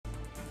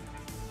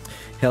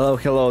Hello,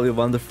 hello, you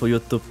wonderful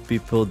YouTube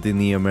people, the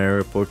ingame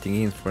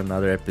reporting in for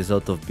another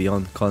episode of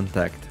Beyond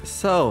Contact.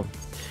 So,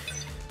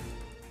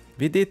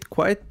 we did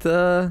quite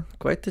a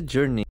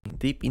journey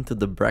deep into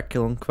the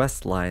Brackelon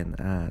questline,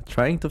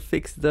 trying to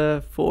fix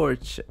the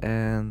forge,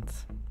 and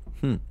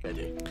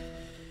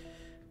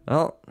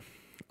well,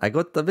 I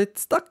got a bit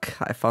stuck.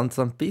 I found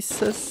some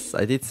pieces,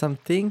 I did some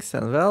things,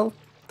 and well,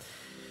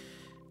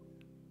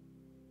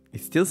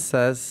 it still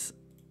says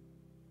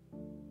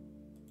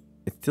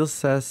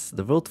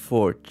the World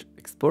Forge.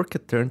 Explore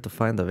can turn to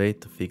find a way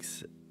to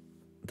fix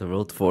the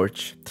World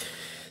Forge.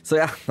 So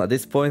yeah, at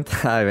this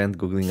point I went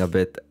googling a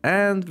bit,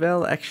 and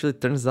well, actually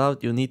it turns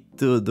out you need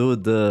to do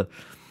the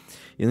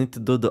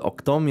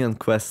Octomian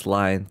quest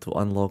line to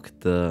unlock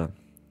the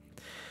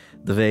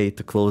way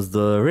to close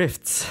the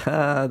rifts.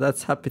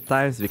 That's happy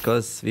times,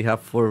 because we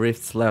have 4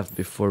 rifts left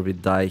before we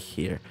die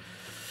here.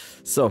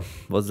 So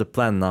what's the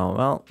plan now?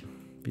 Well,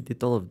 we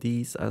did all of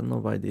these. I don't know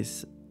why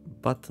these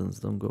buttons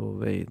don't go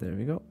away. There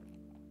we go.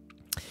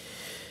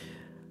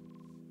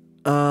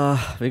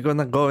 We're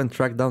gonna go and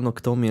track down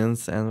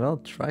Octomians and well,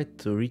 try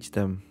to reach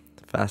them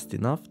fast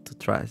enough to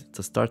try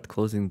to start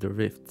closing the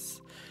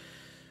rifts.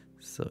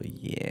 So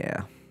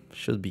yeah,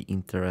 should be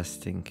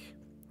interesting.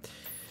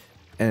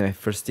 Anyway,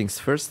 first things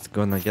first,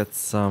 gonna get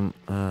some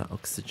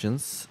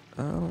oxygens,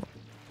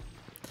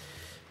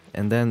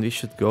 and then we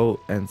should go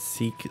and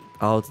seek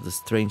out the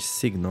strange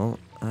signal.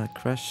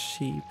 Crash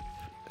sheep,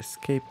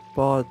 escape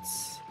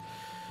pods.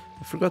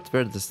 I forgot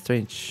where the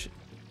strange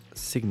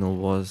signal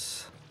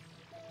was.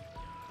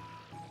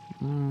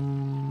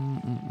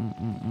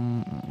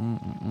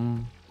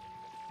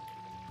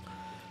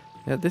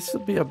 Yeah, this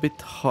will be a bit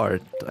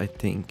hard, I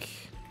think.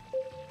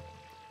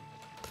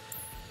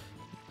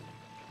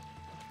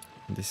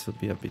 This will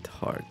be a bit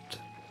hard.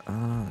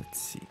 Let's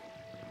see.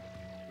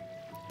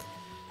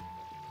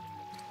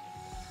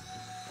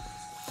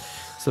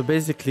 So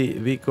basically,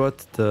 we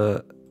got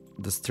the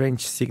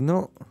strange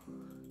signal,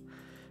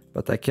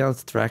 but I can't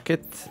track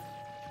it.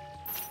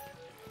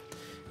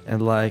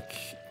 And like,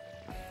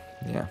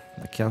 yeah,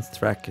 I can't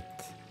track it.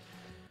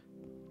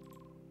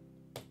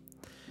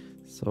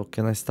 So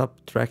can I stop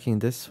tracking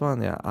this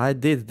one? Yeah, I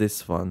did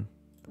this one.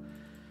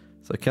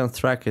 So I can't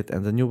track it,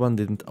 and the new one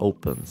didn't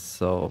open.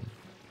 So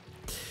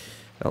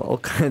well, all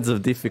kinds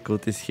of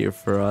difficulties here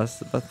for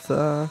us, but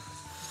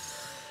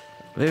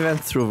we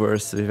went through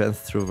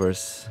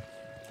worse.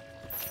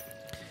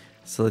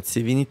 So let's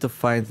see, we need to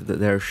find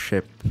their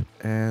ship,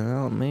 and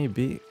well,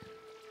 maybe,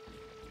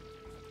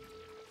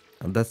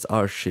 and that's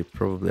our ship,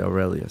 probably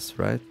Aurelius,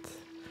 right?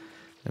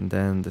 And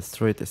then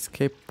destroy the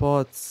escape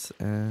pods,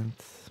 and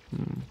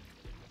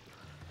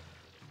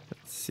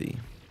let's see.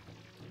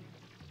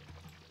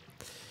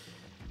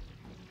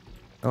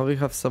 Oh, we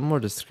have some more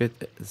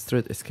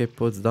destroyed escape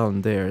pods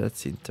down there.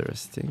 That's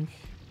interesting.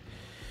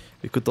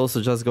 We could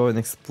also just go and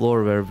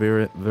explore where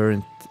we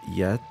weren't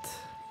yet.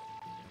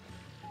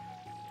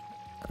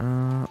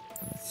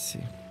 Let's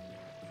see.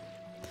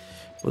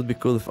 Would be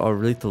cool if our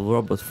little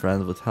robot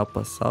friend would help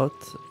us out.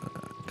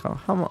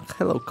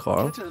 Hello,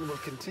 Carl. Will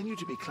continue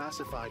to be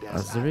classified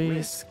as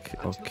risk.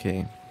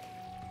 Okay.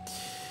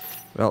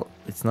 Well,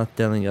 it's not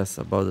telling us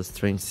about the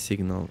strange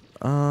signal.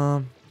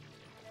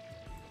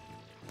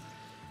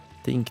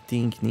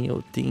 Think,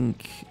 Neo,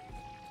 think.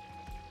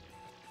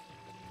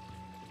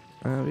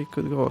 We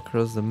could go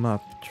across the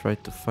map, try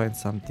to find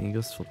something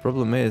useful.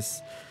 Problem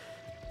is,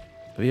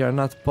 we are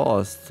not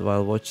paused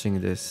while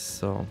watching this,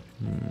 so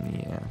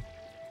yeah.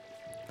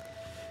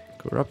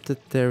 Corrupted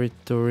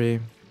territory.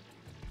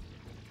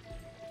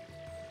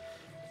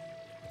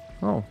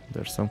 Oh,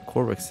 there's some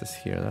Corvexes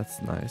here,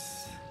 that's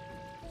nice.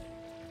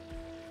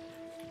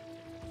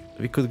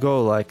 We could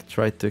go like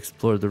try to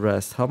explore the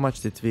rest. How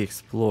much did we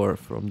explore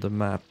from the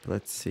map?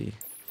 Let's see.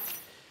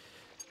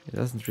 It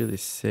doesn't really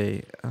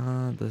say.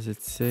 Does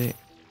it say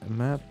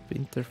map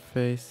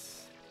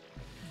interface?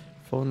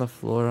 Fauna,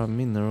 flora,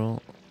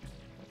 mineral.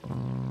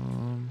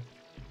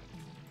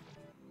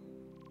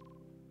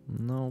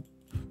 Nope.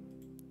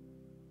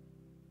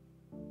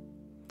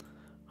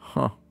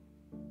 Huh.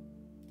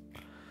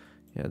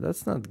 Yeah,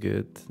 that's not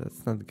good.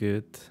 That's not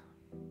good.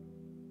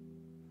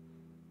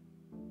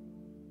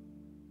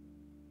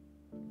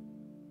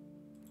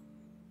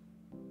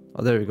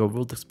 Oh, there we go.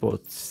 World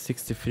explode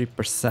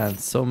 63%.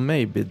 So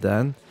maybe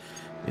then,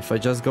 if I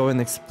just go and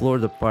explore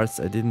the parts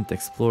I didn't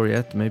explore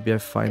yet, maybe I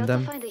find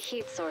them. Find the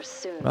heat source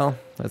soon. Well,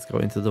 let's go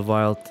into the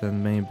wild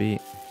and maybe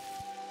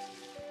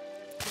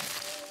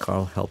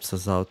Carl helps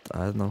us out.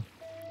 I don't know.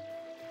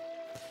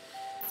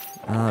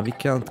 We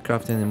can't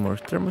craft any more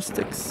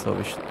thermosticks, so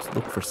we should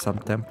look for some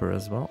temper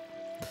as well.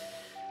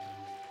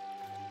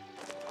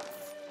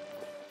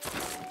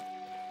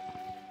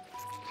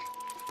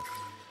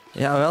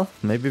 Yeah, well,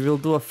 maybe we'll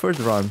do a third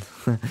run.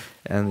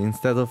 And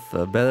instead of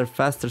better,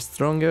 faster,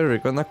 stronger, we're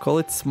gonna call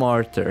it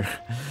smarter.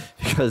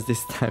 Because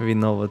this time we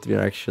know what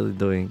we're actually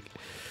doing.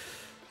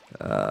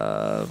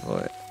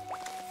 Boy.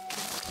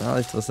 Well,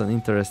 it was an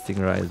interesting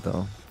ride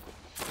though.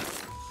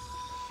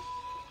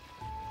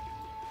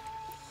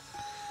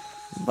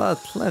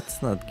 But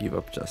let's not give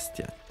up just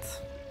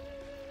yet.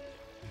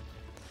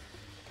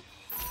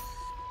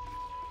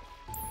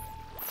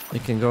 We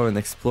can go and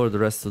explore the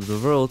rest of the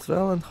world,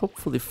 well, and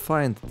hopefully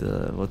find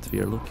what we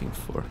are looking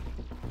for.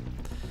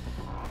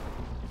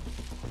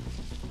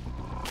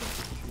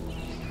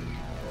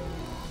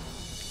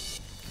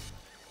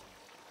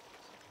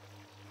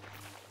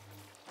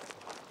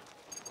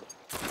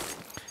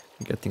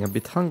 Getting a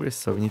bit hungry,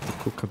 so we need to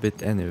cook a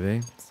bit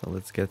anyway. So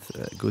let's get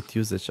good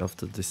usage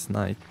after this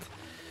night.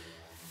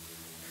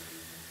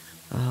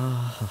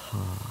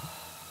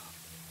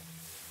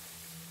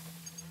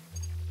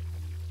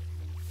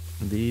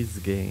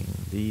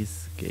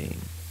 This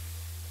game.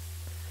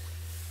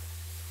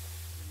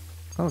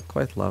 Oh,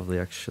 quite lovely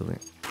actually,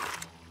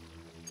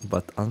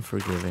 but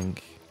unforgiving.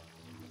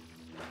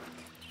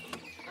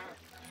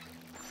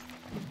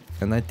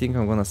 And I think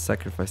I'm gonna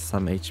sacrifice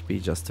some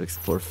HP just to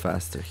explore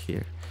faster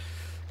here.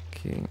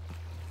 Okay.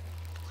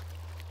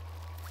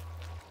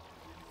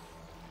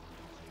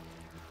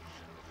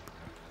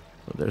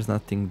 So there's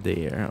nothing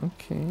there.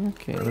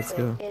 Okay, let's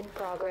go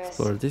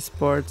explore these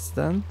parts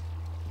then.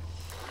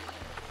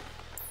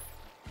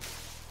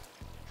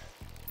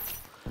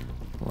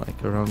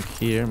 Like around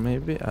here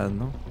maybe, I don't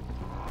know.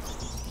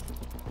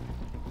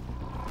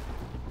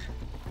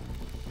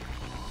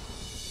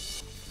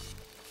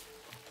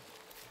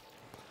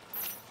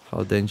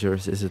 How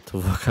dangerous is it to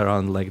walk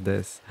around like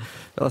this?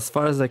 Well, as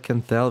far as I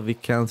can tell, we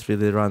can't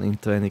really run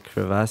into any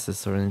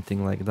crevasses or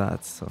anything like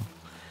that, so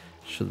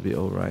should be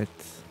alright.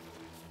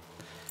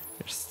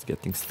 We're just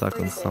getting stuck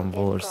on some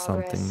wall or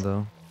something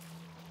though.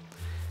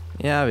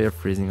 Yeah, we are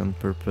freezing on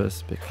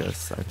purpose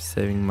because I'm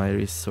saving my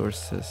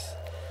resources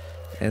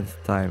and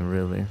time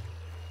really.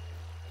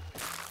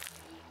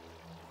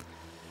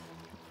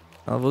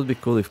 Well, it would be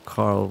cool if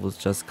Carl would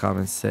just come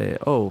and say,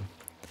 oh,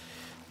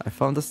 I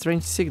found a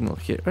strange signal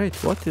here. Wait,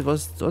 what's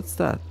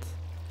that?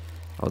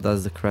 Oh,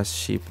 that's the crashed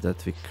sheep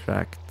that we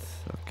cracked.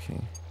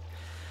 Okay.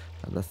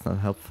 That's not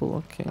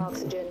helpful, okay.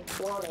 Oxygen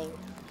warning.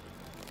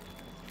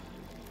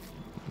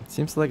 It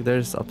seems like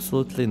there's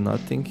absolutely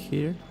nothing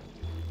here.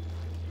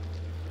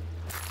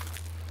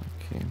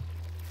 Okay.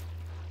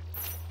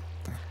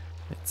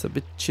 It's a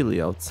bit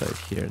chilly outside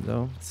here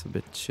though. It's a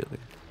bit chilly.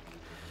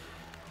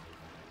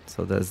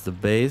 So that's the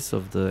base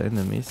of the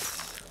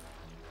enemies.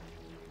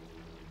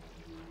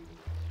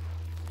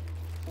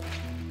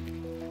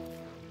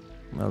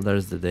 Well,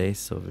 there's the day,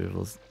 so we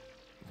will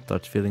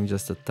start feeling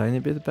just a tiny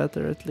bit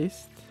better at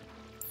least.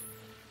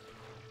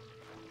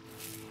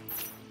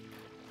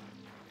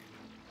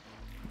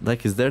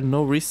 Like, is there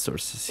no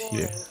resources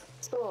here?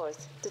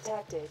 Spores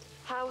detected.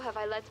 How have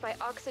I let my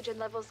oxygen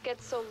levels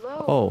get so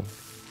low? Oh,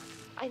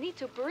 I need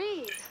to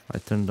breathe. I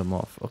turned them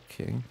off,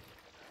 okay.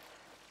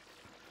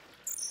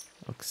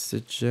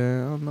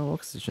 Oxygen, oh no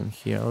oxygen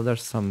here, oh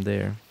there's some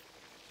there.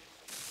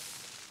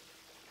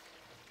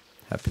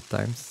 Happy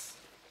times.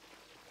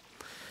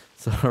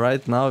 So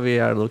right now we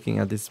are looking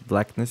at this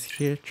blackness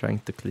here, trying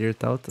to clear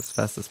it out as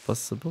fast as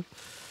possible.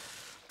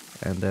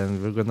 And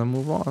then we're gonna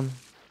move on.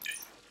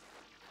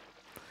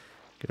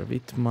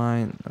 Gravity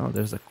mine. Oh,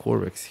 there's a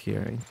Corvex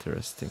here,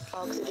 interesting.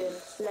 Oxygen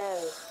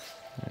low.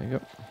 There you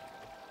go.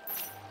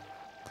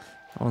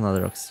 Oh,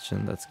 another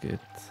oxygen, that's good.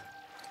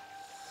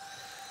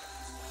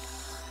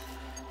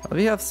 Well,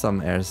 we have some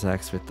air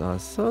sacs with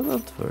us, so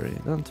don't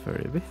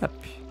worry, be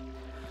happy.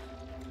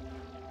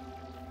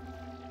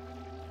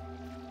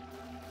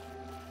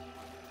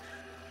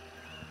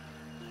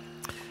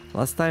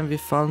 Last time we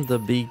found the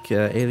big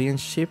alien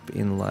ship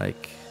in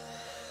like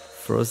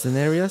frozen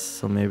areas,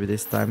 so maybe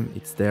this time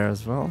it's there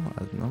as well, I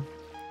don't know.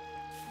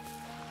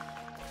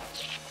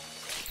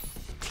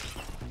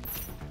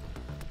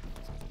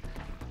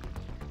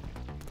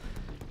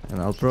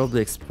 And I'll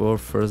probably explore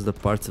first the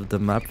parts of the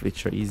map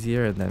which are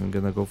easier, and then I'm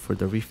gonna go for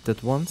the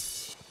rifted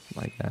ones,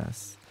 I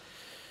guess.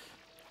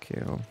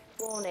 Okay, well,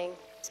 Warning.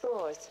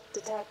 Spores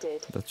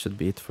detected. that should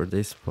be it for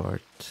this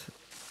part.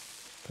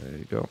 There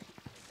you go.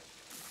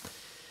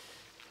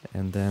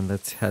 And then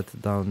let's head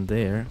down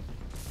there.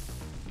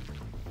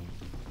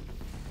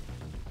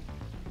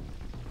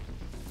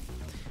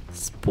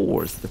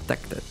 Spores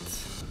detected.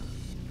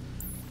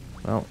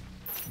 Well,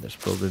 there's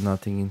probably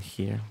nothing in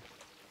here,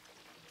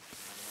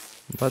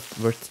 but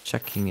worth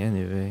checking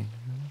anyway.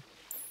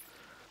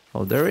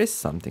 Oh, there is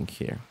something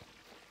here.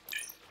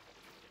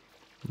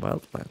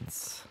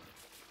 Wildlands.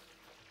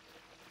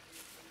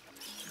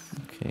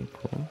 Okay,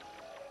 cool.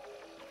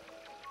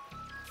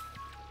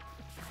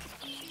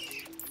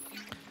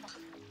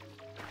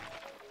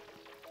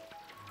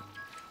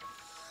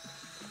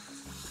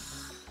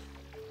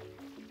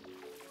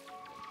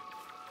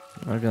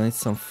 We're gonna need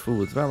some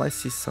food. Well, I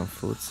see some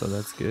food, so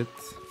that's good.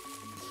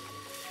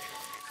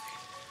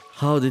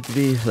 How did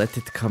we let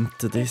it come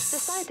to It's this?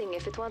 deciding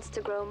if it wants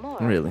to grow more.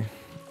 Really?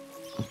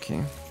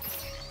 Okay.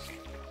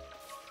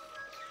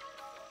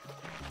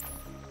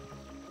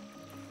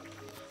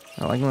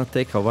 Well, I'm gonna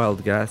take a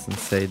wild guess and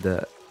say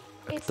the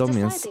It's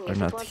Ectomians deciding are if it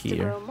not wants to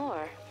here. grow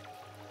more.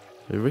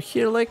 We were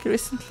here like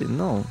recently?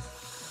 No.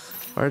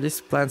 Why are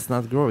these plants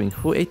not growing?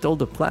 Who ate all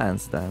the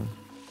plants then?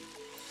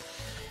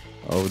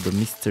 Oh, the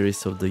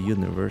mysteries of the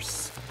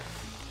universe.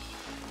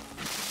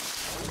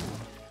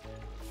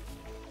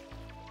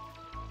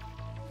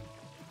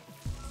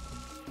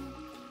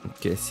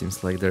 Okay,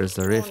 seems like there's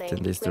a rift in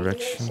Warning, this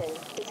direction.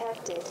 radiation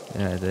detected.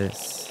 Yeah, it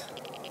is.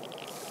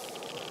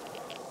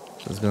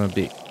 So it's gonna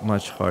be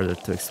much harder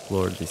to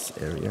explore this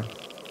area.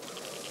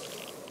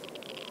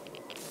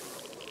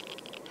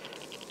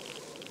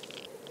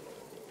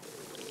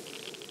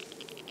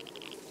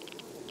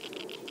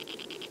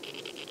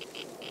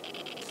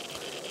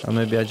 Or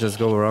maybe I just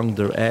go around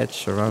the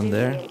edge, around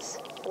there. Nutrients.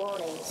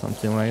 Warning.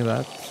 Something like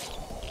that.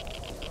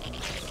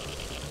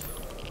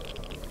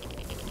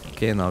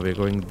 Okay, now we're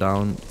going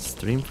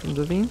downstream from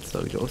the vein,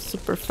 so we go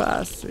super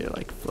fast. We're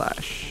like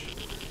Flash.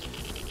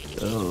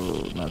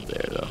 Oh, not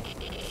there though.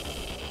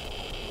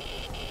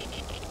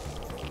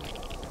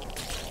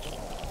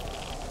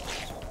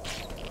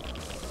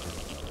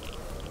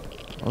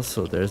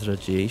 Also, there's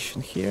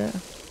radiation here,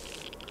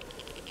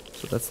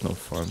 so that's no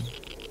fun.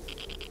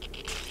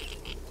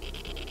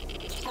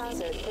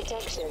 Hazard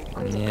protection.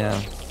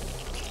 Yeah,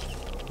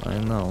 I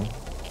know.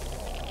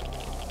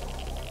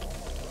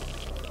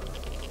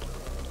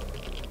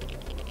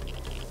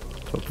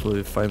 Hopefully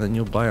we find a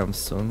new biome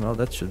soon. Well,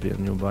 that should be a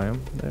new biome.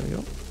 There we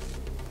go.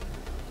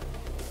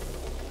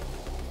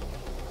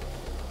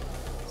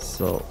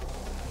 So,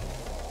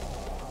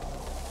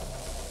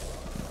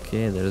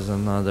 okay, there's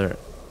another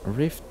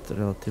rift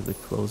relatively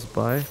close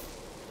by.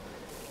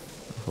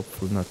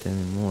 Hopefully not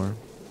anymore.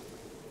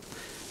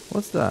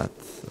 What's that?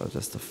 Oh,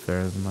 just a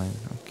ferret mine.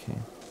 Okay.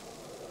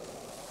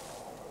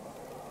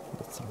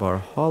 That's a bar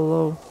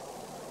hollow.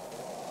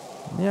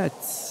 Yeah,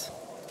 it's...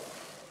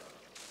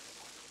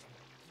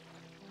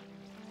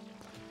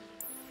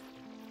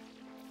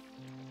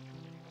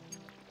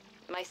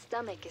 My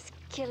stomach is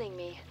killing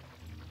me.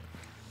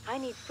 I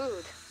need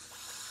food.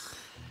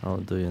 How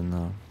do you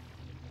know?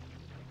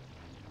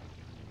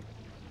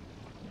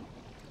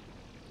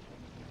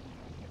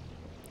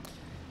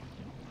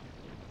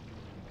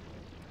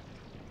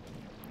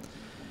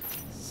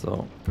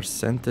 So,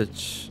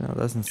 percentage, no, it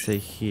doesn't say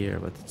here,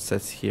 but it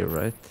says here,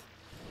 right?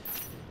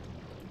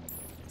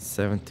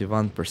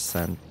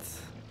 71%.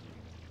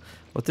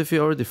 What if you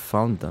already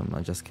found them?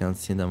 I just can't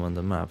see them on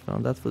the map. Well,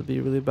 that would be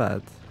really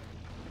bad.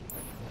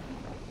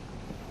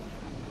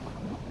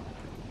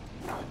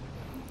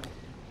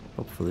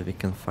 Hopefully we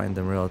can find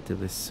them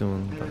relatively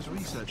soon. There But is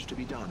research to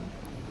be done.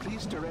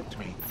 Please direct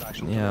me. I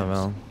shall yeah, commence.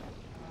 well,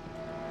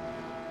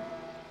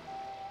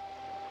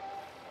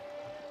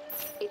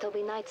 It'll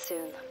be night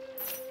soon.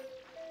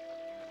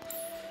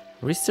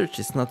 research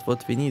is not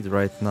what we need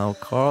right now,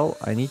 Carl.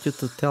 I need you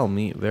to tell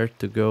me where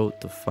to go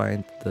to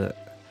find the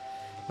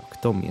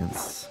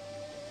Octomians.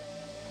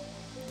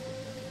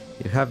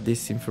 You have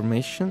this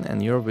information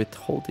and you're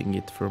withholding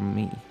it from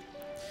me.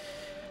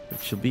 It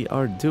should be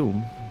our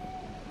doom.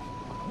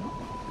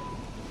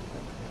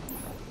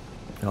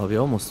 Well, we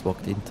almost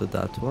walked into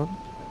that one.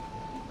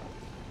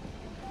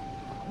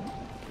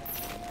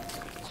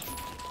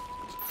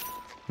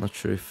 Not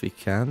sure if we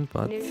can,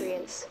 but...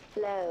 Nutrients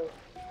low.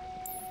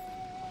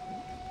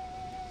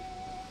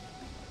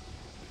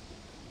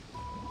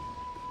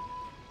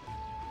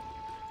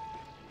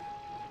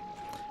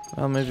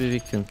 Well, maybe we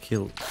can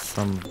kill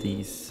some of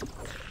these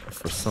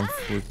for some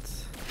food.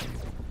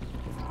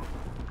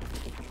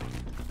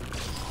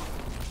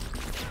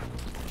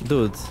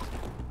 Dude,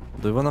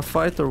 do you wanna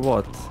fight or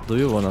what? Do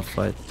you wanna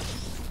fight?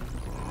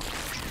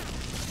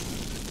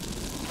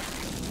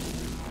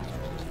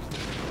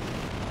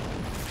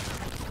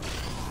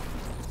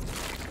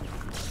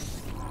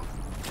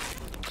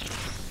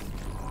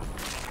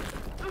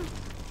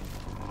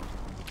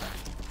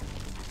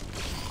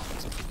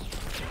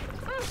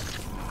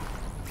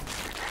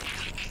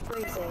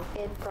 Freezing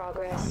in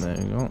progress. There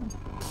you go.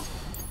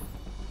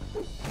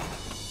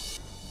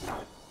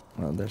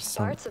 Well, there's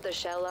some... Parts of the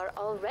shell are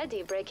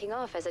already breaking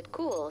off as it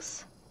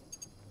cools.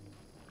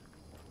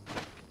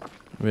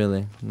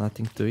 Really,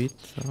 nothing to eat?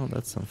 Oh,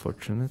 that's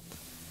unfortunate.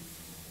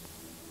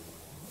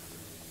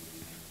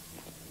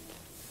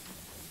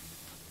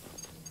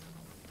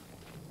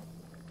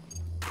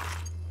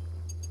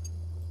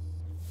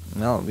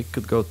 Well, we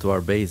could go to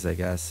our base, I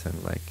guess,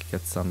 and like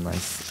get some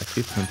nice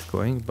equipment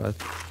going, but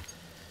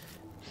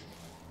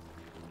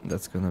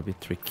that's gonna be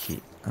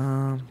tricky.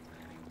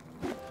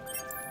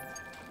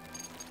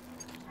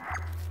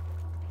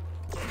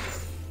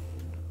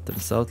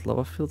 Turns out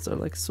lava fields are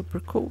like super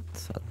cold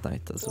at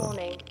night as well.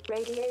 Warning,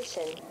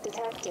 radiation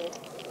detected.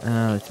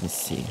 Let me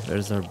see.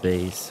 Where's our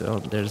base? Oh,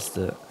 there's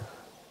the...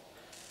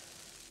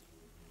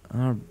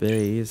 Our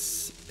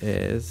base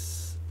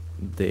is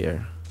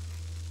there.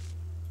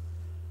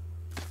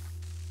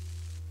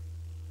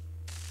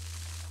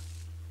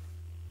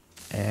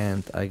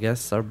 And I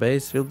guess our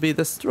base will be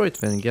destroyed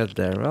when we get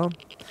there. Well,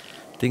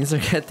 things are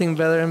getting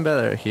better and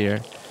better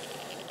here.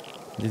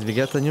 Did we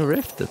get a new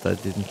rift that I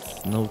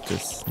didn't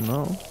notice?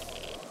 No.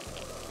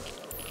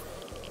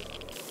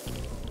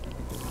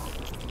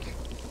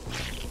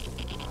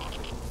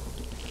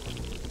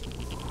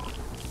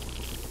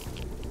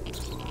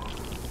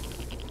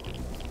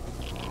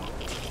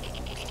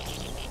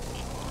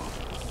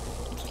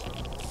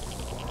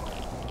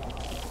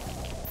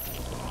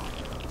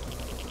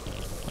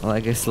 Well, I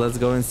guess let's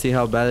go and see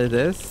how bad it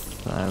is.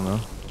 I don't know.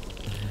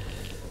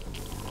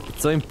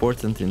 It's so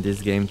important in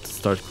this game to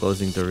start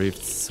closing the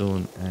rifts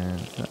soon,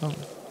 and well,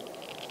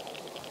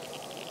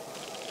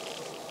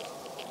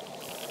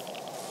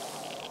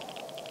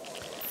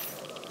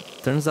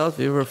 turns out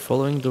we were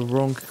following the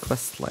wrong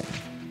quest line.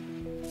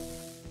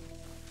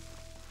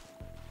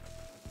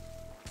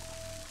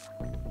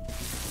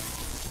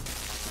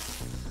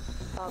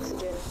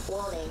 Oxygen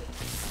warning.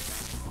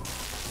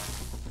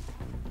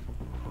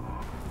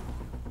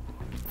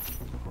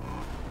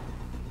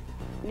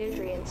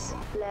 Nutrients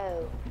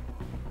low.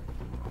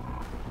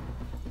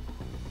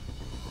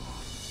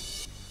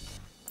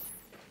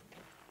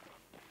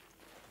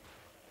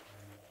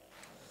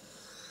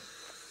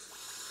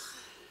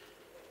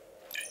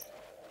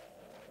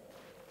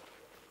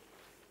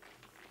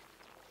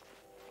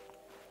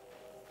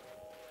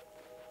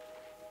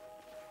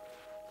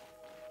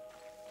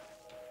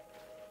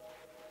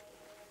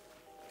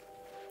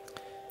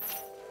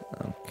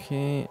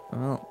 Okay,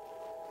 well,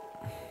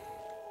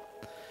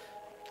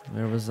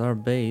 where was our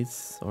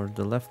base, or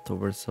the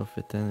leftovers of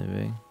it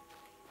anyway?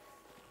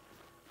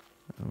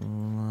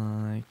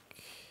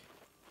 Like,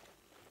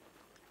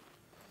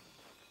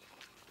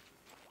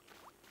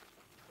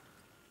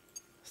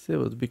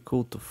 still would be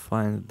cool to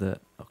find the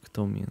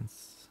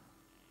Octomians.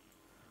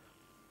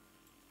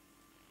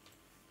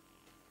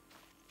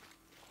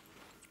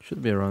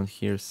 Should be around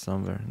here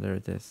somewhere. There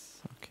it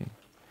is. Okay.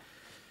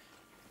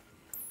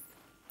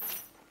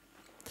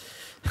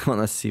 I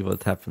wanna see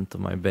what happened to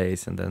my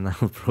base, and then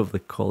I'll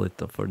probably call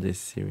it for this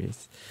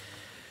series.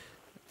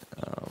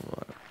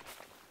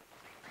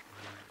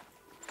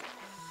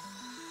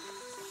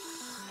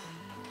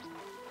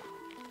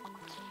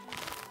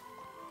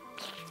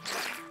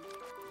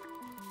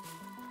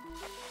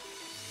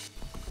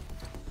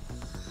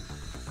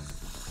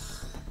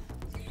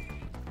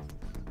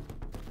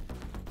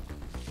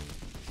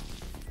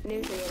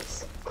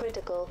 Nutrients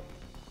critical.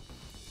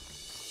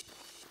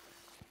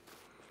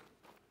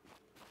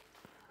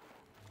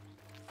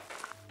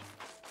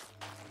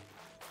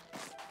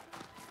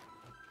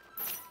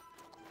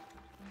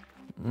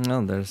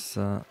 No, there's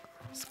a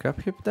scrap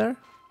heap there.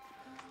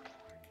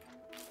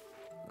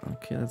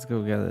 Okay, let's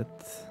go get it.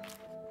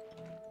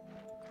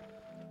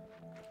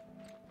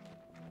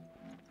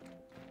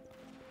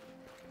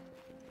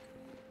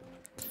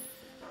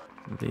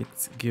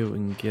 Let's go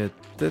and get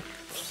it.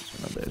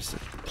 Oh, there's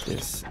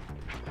this.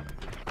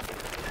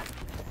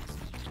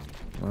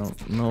 Well,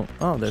 no.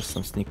 Oh, there's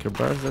some sneaker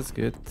bars. That's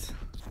good.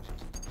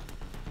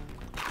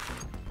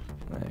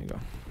 There you go.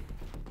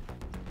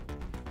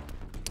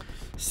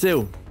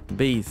 So,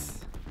 base.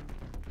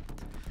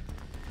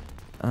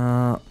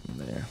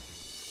 There.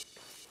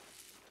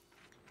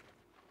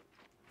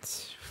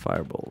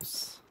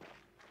 Fireballs.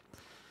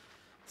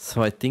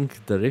 So I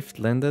think the rift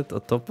landed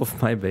on top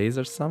of my base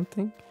or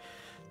something.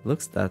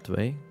 Looks that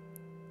way.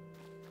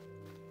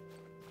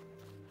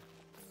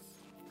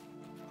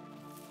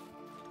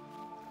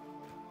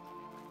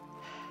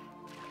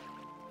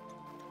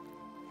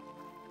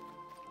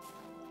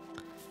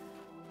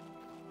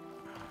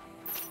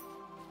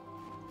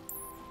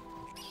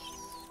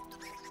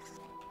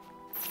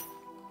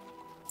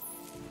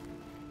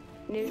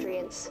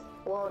 Nutrients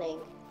warning.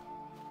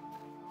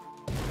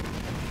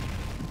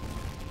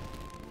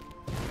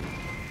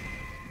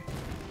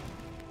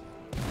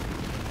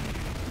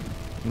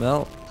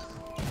 Well,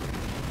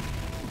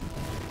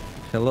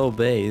 hello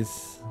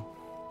base.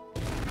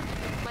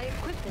 My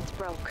equipment's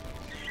broke.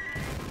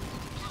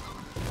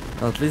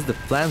 Well, at least the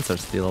plants are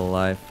still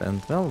alive,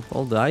 and well,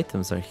 all the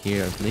items are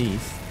here at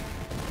least.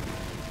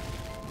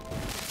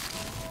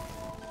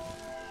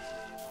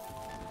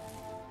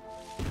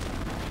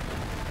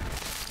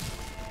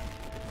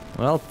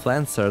 Well,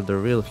 plants are the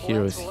real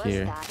heroes What was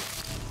here. that?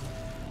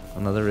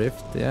 Another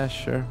rift? Yeah,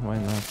 sure, why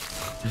not?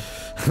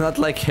 Not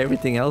like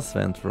everything else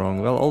went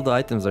wrong. Well, all the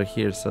items are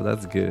here, so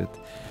that's good.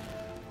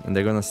 And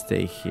they're gonna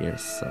stay here,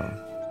 so...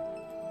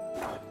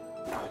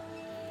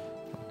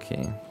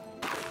 Okay.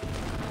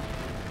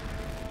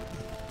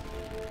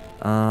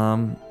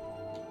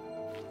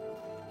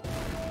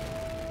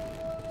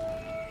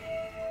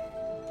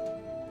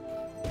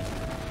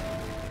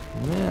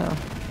 Yeah.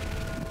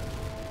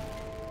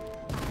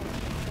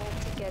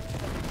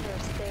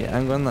 Okay,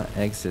 I'm gonna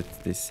exit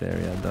this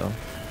area though.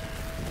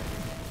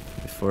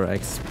 Before I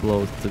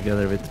explode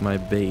together with my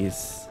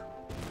base.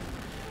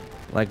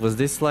 Like, was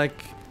this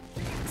like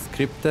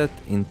scripted,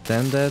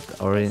 intended,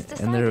 or in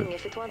any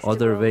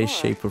other way,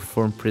 shape or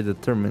form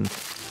predetermined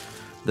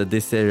that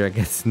this area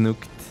gets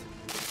nuked?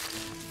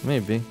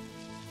 Maybe.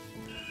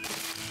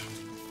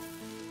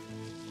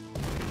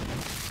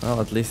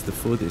 Well, at least the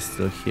food is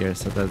still here,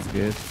 so that's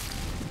good.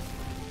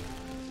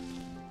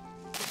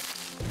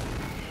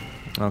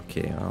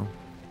 Okay, well.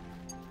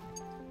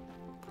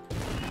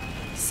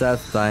 Sad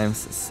times,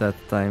 sad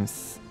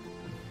times.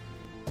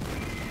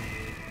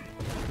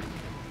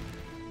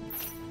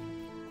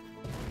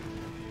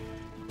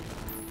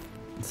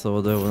 So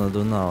what do I wanna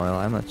do now? Well,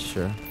 I'm not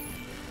sure.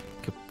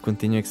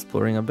 Continue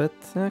exploring a bit?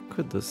 Yeah, I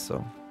could do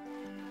so.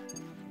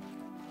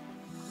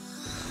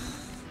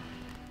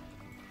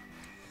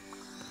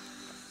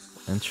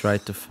 and try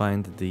to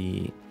find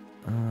the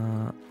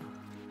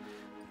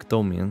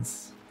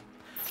Ctomians.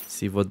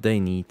 See what they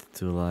need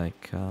to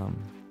like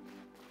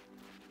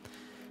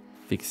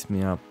fix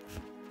me up.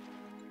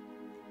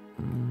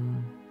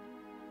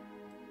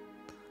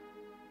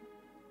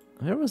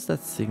 Where was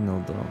that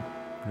signal though?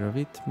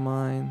 Gravit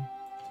mine.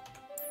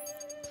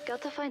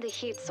 Got to find a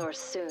heat source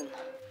soon.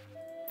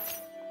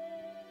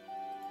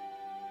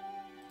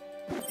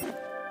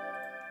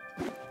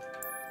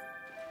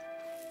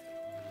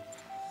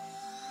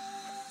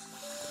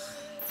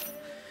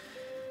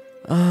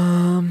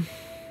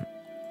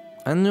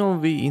 I know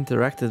we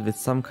interacted with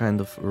some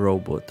kind of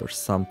robot or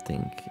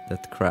something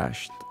that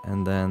crashed,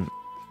 and then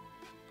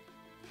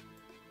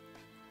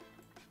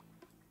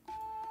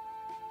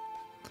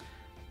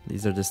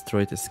these are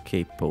destroyed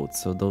escape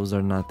pods, so those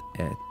are not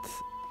it.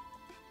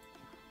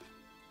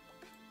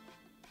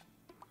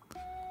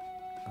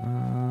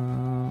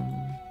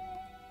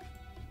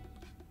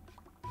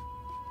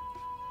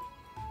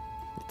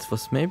 It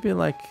was maybe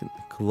like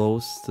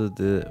close to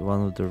the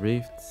one of the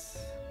rifts.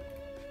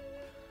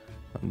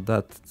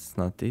 That's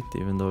not it,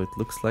 even though it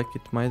looks like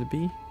it might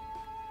be.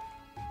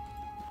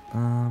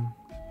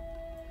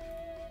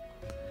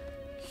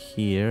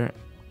 Here,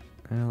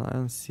 well, I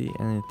don't see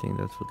anything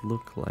that would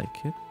look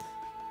like it.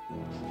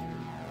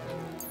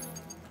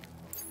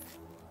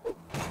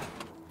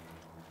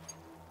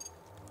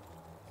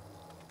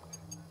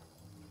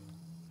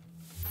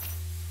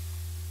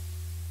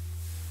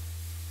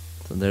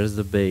 So there's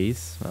the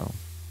base, well,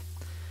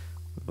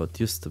 what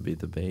used to be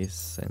the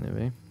base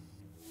anyway.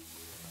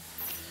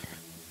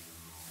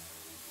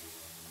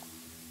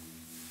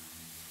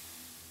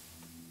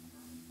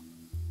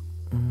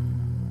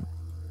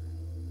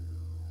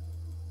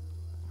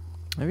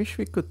 I wish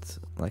we could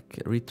like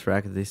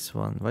retrack this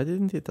one. Why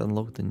didn't it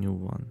unlock the new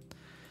one?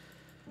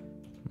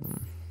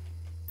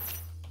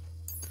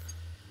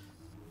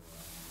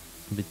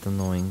 A bit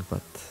annoying,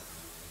 but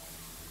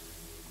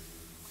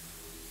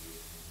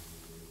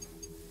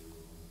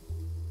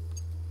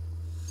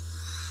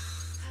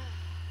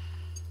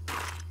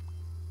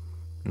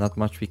not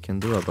much we can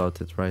do about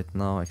it right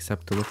now,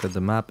 except to look at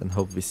the map and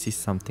hope we see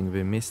something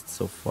we missed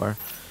so far.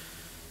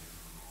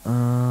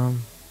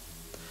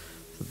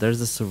 So there's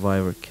the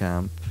survivor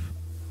camp.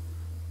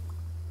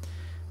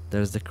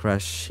 There's the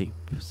crash ship.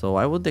 So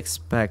I would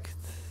expect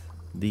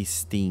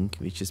this thing,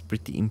 which is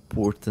pretty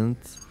important,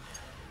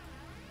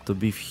 to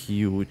be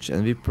huge.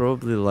 And we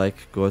probably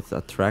like got a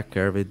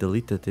tracker. We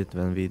deleted it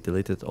when we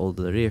deleted all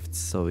the rifts,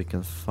 so we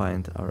can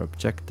find our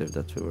objective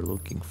that we were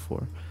looking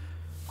for.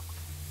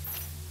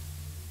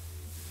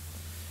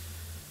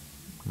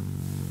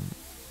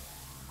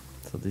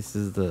 So this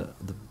is the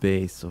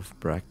base of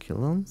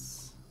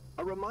Braculons.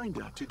 A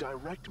reminder to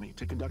direct me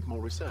to conduct more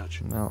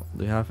research. Now,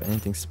 do you have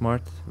anything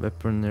smart?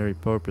 Weaponry,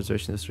 power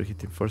preservation, industrial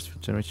heating, force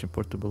field generation,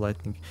 portable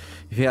lighting.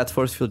 If you had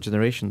force field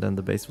generation, then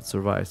the base would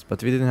survive.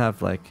 But we didn't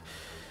have like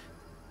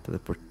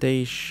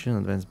teleportation,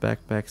 advanced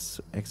backpacks,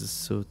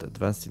 exosuit,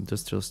 advanced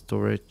industrial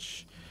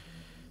storage.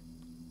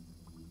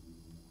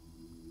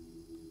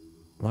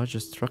 Larger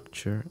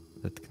structure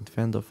that can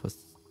fend off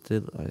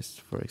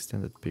hostilities for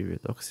extended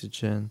period.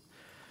 Oxygen.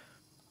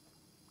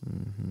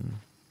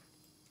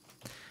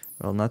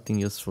 Well, nothing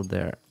useful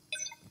there.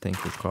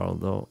 Thank you, Carl,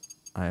 though.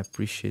 I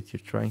appreciate you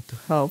trying to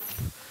help.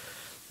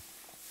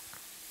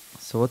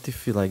 So what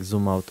if we like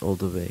zoom out all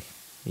the way?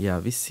 Yeah,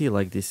 we see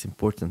like these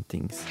important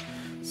things.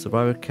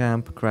 Survivor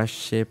camp, crash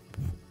ship,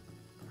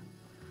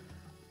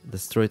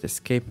 destroyed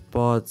escape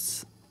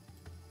pods,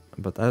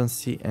 but I don't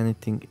see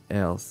anything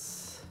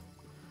else.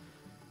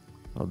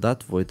 Well,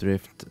 that void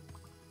rift.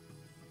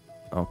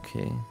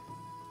 Okay.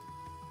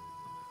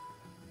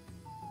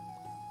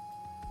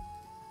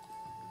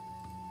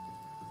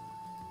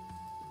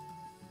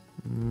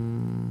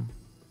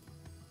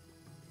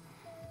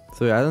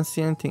 So I don't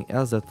see anything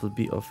else that would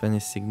be of any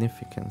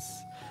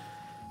significance.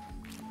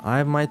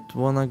 I might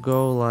wanna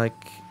go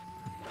like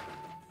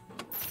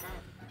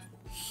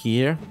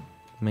here,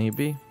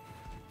 maybe.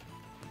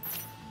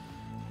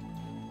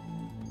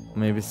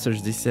 Maybe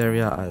search this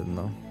area, I don't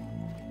know.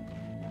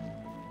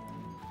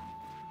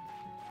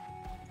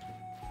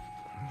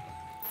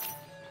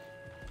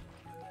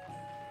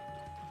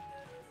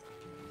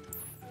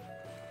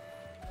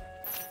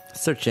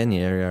 Search any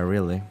area,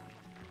 really.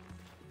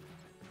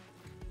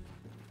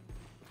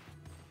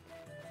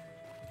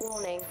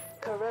 Warning.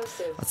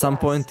 Corrosive. At some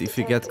gas point, if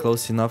you get detected.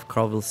 close enough,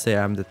 Carl will say,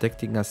 I'm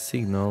detecting a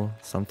signal,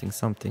 something,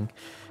 something.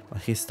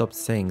 But he stopped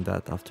saying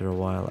that after a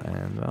while,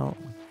 and well,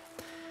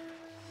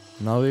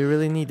 now we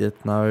really need it.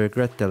 Now I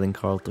regret telling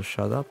Carl to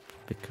shut up,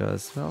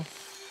 because, well,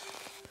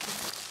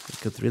 we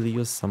could really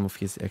use some of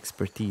his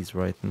expertise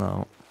right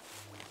now.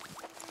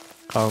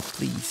 Carl,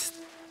 please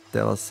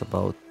tell us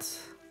about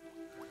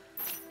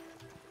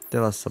the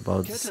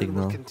Keter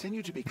signal. will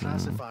continue to be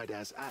classified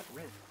as at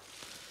risk.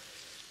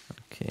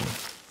 Okay.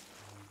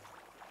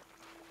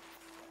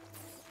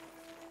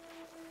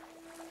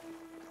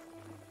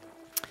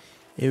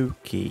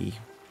 Okay.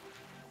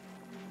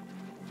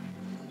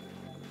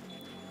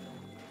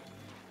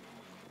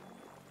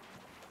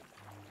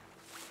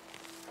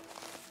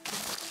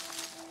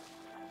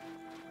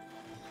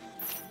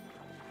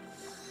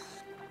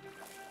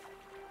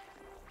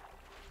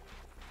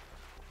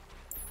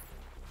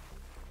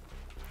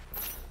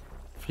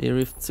 3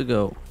 rifts to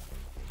go.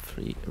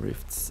 3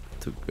 rifts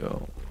to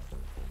go.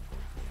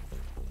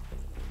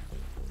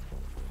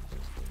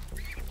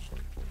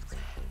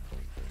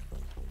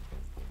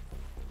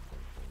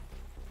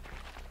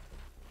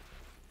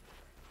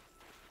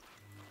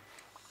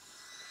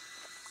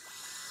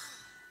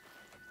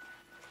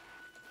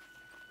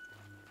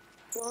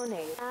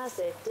 Warning,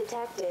 acid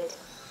detected.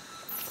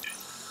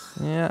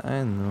 Yeah,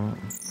 I know.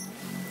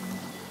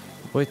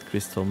 Void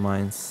crystal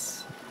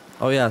mines.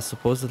 Oh yeah,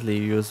 supposedly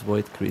you use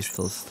void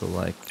crystals to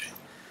like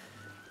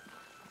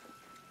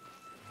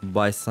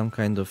buy some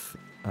kind of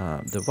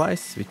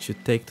device which you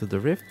take to the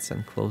rifts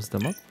and close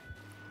them up.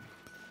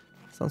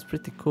 Sounds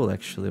pretty cool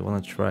actually,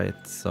 wanna try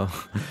it. So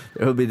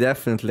there will be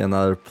definitely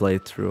another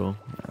playthrough,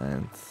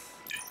 and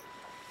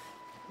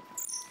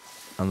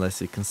unless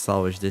you can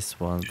salvage this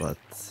one, but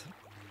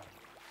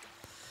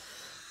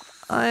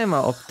I am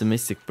an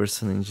optimistic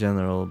person in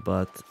general,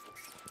 but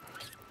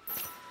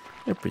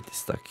we're pretty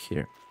stuck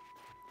here.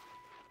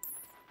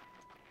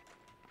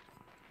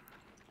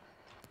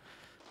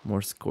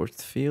 More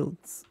scorched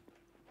fields.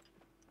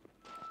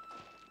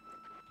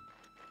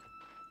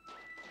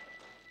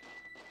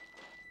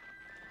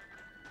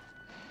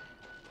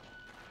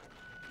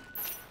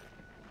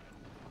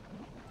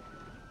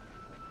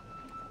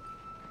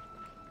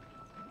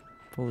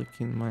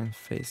 Polykin mine,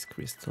 face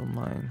crystal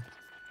mine.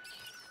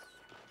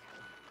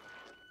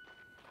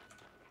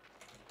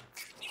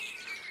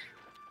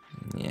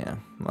 Yeah,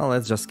 well,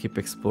 let's just keep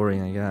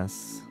exploring, I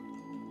guess.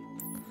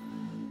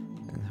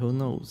 And who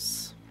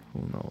knows?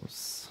 Who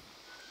knows?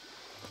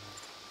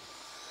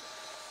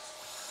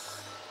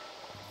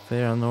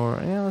 Ferran ore.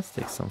 Yeah, let's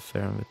take some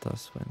Ferran with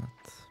us, why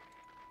not?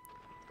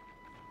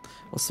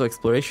 Also,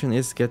 exploration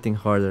is getting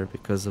harder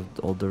because of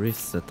all the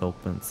rifts that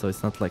opened, so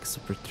it's not like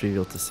super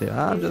trivial to say,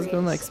 ah, I'm just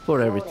gonna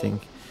explore everything.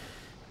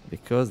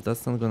 Because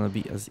that's not gonna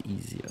be as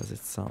easy as it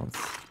sounds.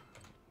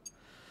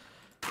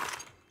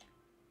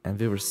 And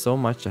we were so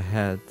much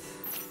ahead.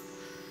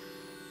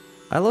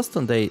 I lost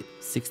on day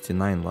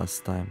 69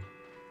 last time.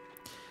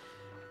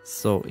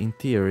 So in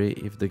theory,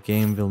 if the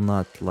game will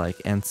not like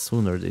end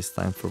sooner this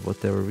time for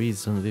whatever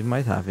reason, we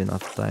might have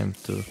enough time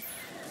to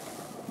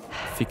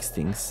fix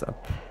things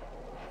up.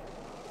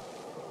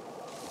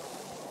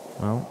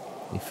 Well,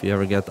 if we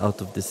ever get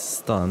out of this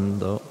stun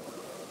though.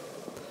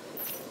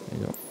 There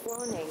you go.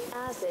 Warning,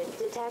 acid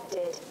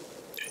detected.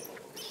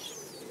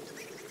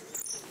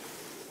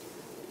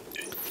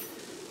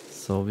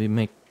 So we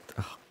make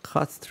a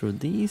cut through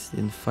these,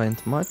 didn't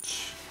find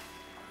much.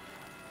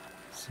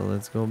 So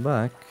let's go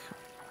back.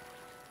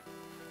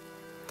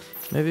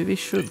 Maybe we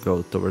should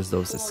go towards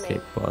those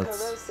escape pods.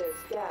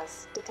 Corrosive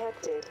gas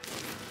detected.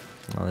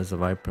 Oh, there's a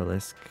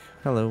Viperlisk.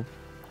 Hello.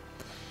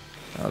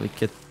 We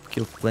can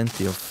kill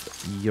plenty of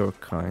your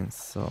kinds,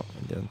 so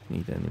I don't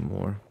need any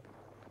more.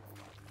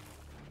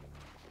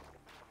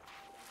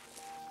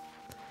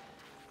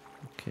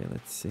 Okay,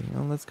 let's see.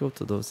 Well, let's go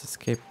to those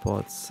escape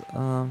pods.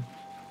 Well,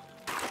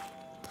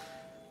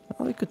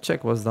 we could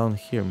check what's down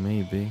here,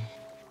 maybe.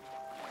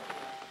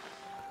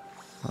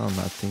 Oh,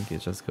 nothing. You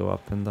just go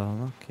up and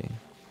down. Okay.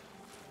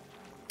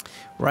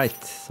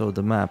 Right, so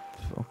the map.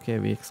 Okay,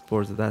 we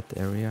explored that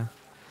area.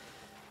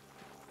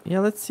 Yeah,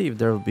 let's see if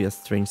there will be a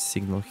strange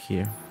signal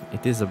here.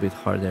 It is a bit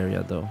hard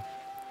area though.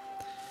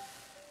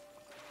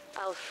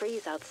 I'll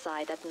freeze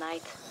outside at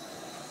night.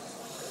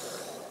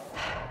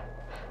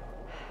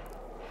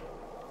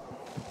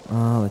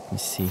 Let me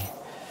see.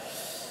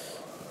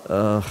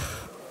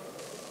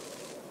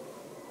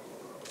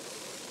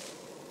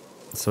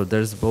 So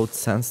there's both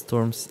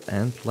sandstorms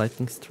and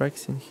lightning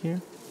strikes in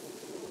here.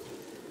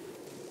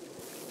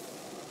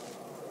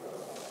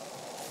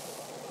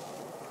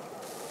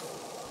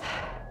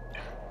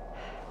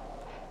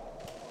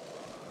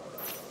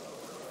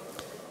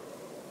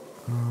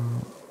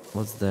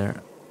 What's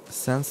there?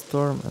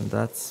 Sandstorm, and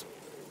that's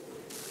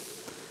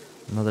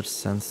another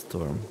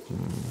sandstorm.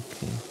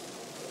 Okay.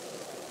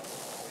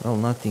 Well,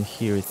 nothing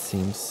here it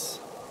seems.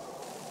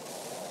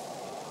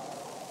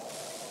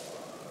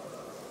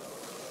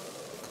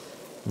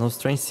 No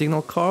strange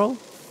signal, Carl?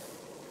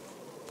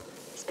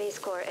 Space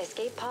Corps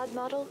escape pod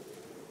model,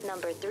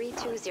 number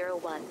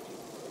 3201.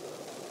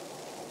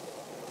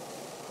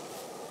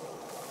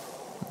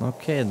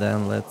 Okay,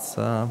 then let's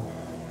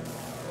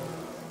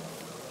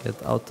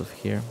get out of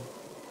here.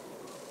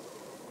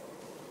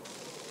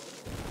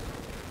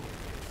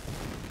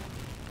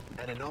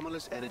 An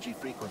anomalous energy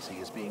frequency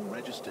is being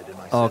registered in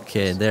my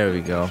Okay, sensors. there we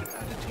go. You should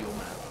add it to your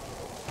map.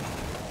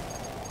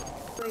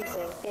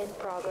 Freezing in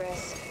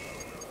progress.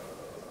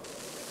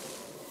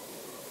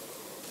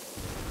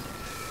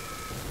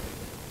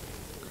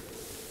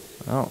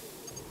 Oh,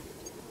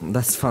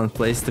 that's a fun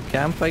place to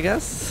camp, I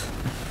guess.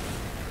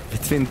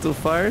 Between two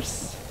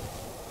fires.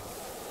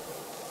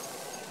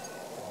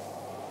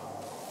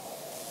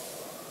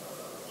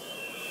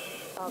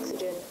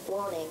 Oxygen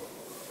warning.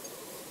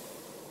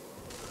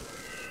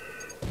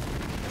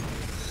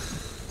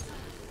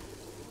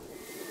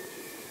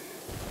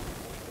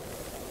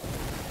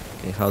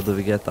 Okay, how do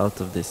we get out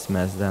of this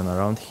mess then?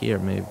 Around here,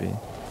 maybe.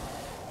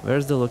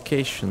 Where's the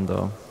location,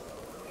 though?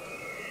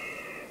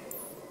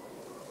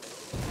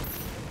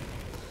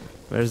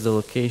 Where's the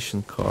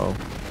location, Carl?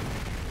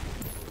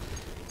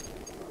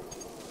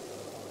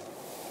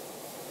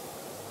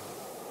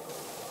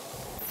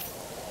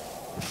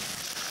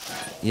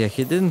 Yeah,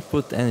 he didn't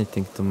put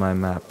anything to my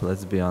map,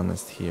 let's be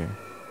honest here.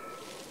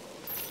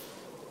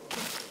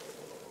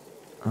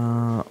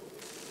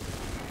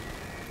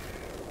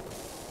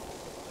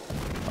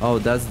 Oh,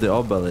 that's the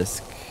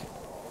obelisk,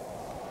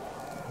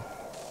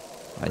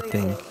 I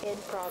think. In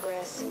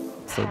progress.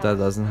 So that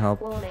doesn't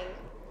help. Warning.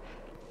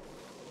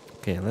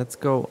 Okay, let's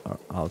go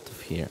out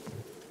of here.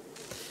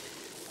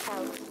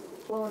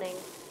 Health. Warning.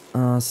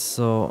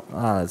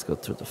 Let's go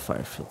through the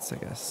fire fields, I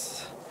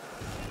guess.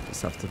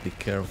 Just have to be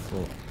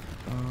careful.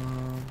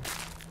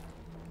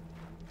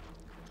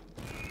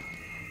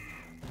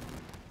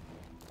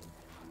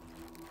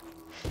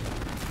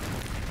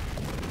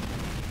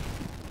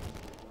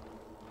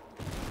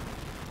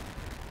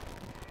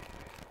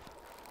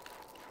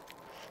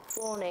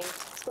 Warning.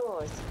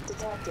 Spores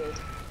detected.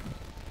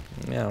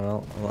 Yeah,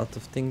 well, a lot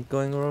of things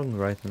going wrong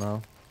right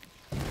now.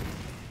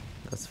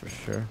 That's for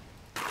sure.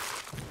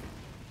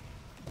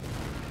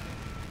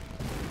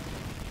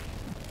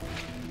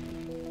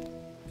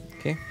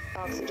 Okay.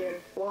 Oxygen.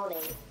 Warning.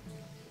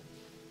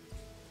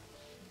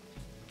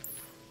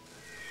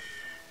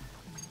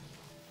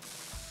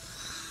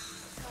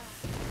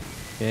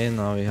 Okay,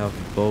 now we have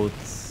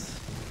boats.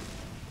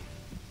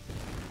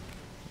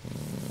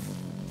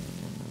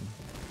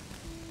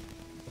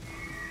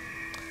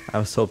 I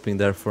was hoping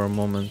there for a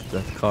moment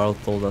that Carl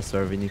told us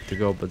where we need to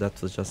go, but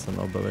that was just an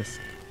obelisk.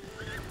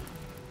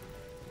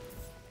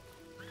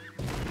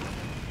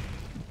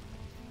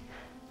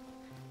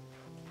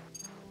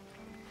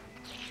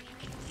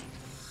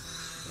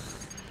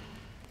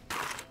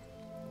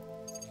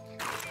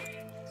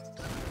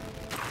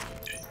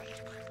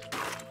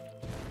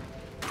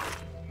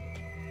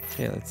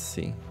 Okay, let's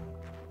see.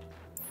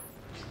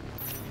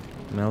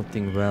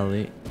 Melting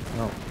Valley.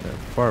 Oh, there are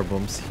fire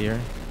bombs here.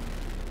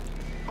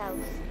 Health.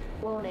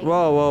 Warning.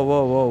 Whoa, whoa,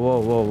 whoa, whoa, whoa,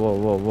 whoa, whoa,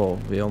 whoa, whoa.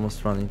 We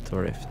almost run into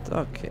a rift.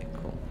 Okay,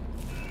 cool.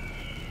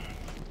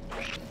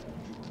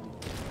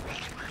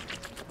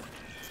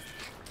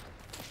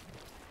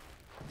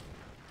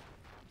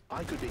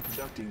 I could be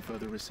conducting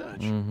further research.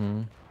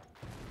 Mm-hmm.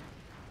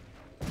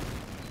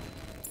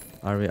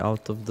 Are we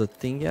out of the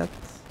thing yet?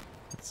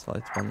 Let's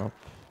light one up.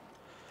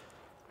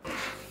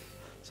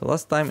 So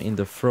last time in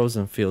the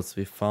frozen fields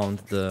we found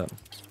the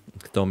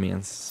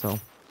Ectomians, so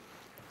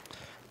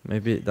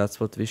maybe that's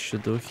what we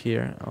should do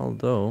here,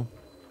 although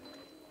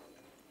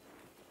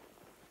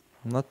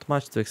not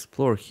much to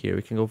explore here.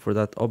 We can go for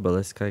that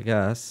obelisk, I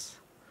guess.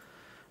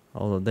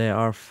 Although there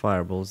are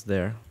fireballs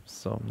there,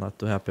 so I'm not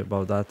too happy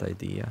about that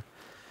idea.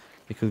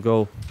 We could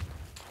go...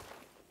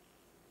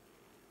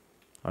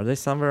 Are they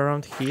somewhere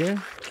around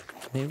here?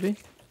 Maybe?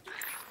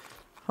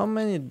 How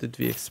many did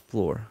we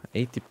explore?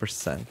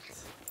 80%.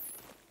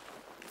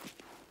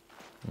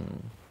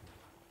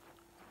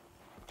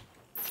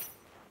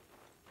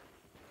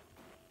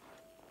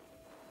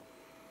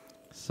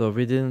 So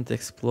we didn't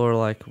explore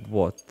like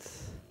what?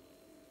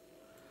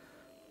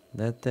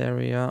 That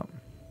area.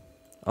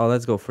 Oh,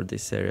 let's go for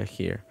this area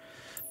here.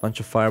 Bunch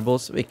of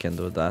fireballs. We can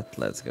do that.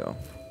 Let's go.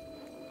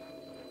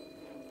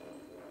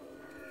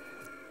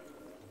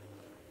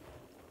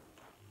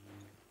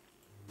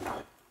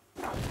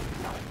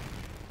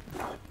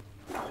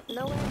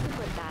 Nowhere to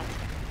put that.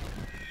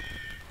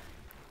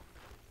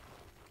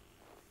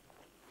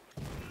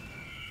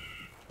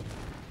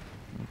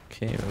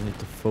 Okay, we need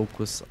to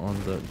focus on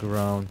the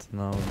ground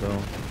now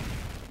though.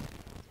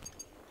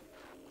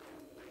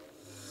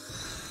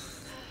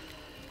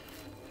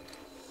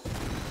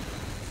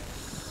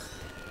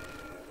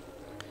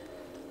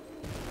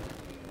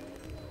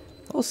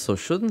 Also,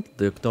 shouldn't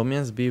the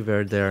Ectomians be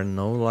where there are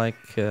no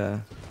like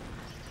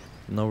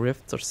no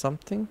rifts or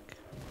something?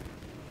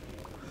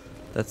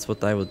 That's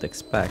what I would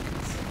expect.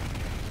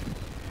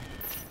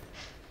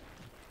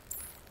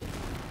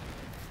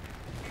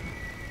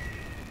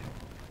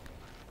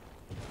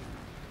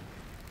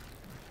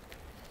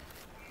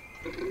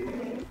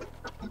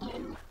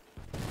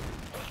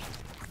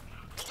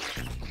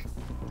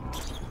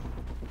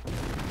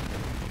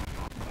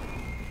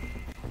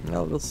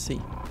 Well, we'll see.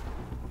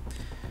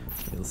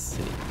 We'll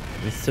see.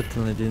 We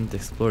certainly didn't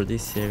explore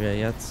this area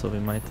yet, so we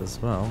might as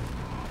well.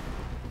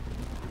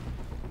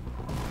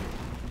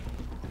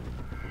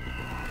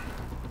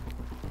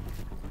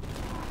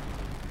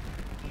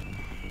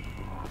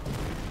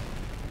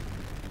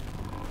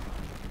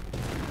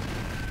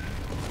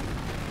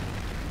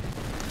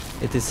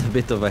 It is a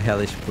bit of a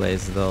hellish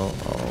place though,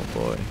 oh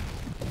boy.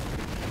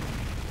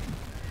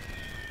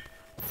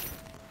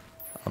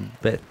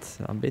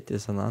 A bit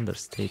is an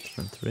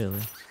understatement,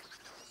 really.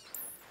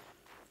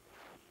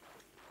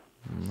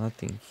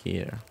 Nothing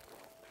here.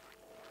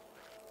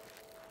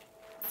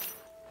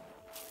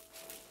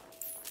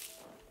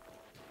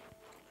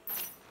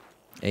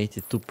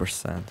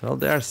 %. Well,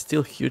 there are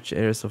still huge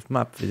areas of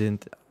map we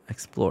didn't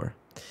explore.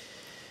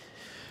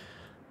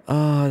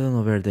 I don't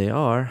know where they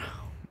are.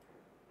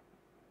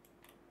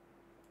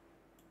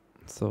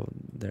 So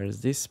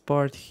there's this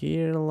part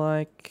here,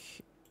 like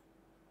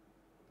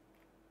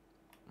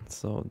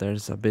So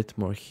there's a bit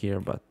more here,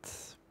 but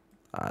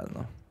I don't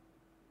know.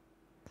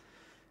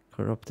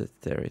 Corrupted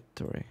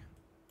territory.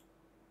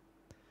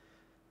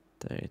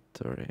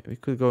 We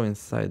could go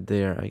inside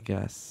there, I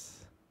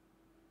guess.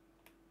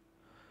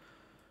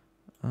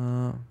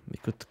 We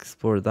could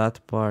explore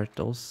that part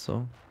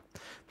also.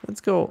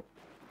 Let's go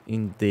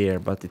in there,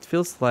 but it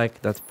feels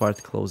like that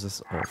part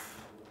closes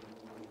off.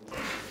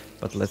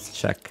 But let's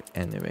check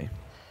anyway.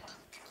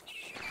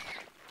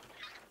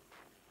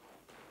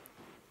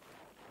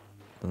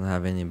 Don't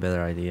have any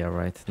better idea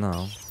right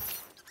now.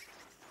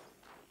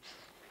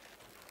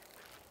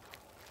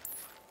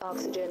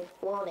 Oxygen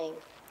warning.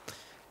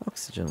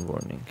 Oxygen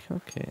warning.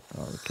 Okay,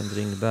 we can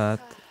drink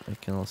that. We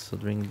can also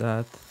drink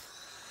that.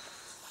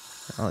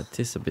 Oh, it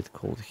is a bit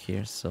cold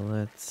here, so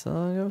let's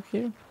go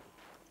here.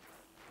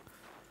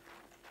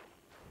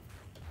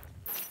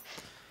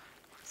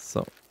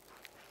 So.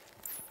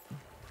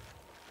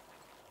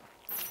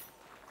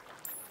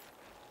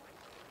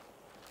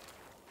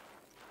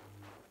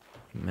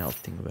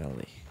 Melting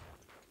Valley.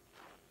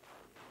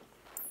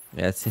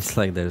 Yeah, it seems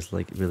like there's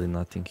like really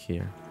nothing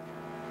here.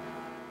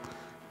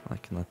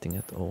 Like nothing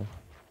at all.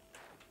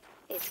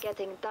 It's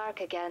getting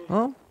dark again.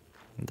 Oh,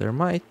 there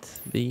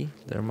might be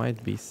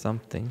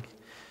something.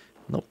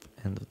 Nope,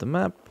 end of the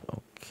map.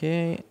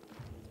 Okay.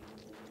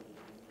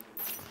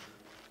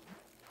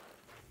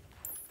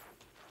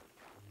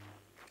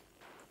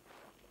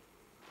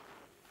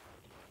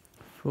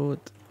 Food.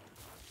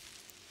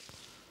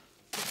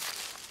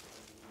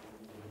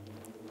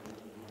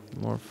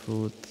 More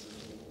food.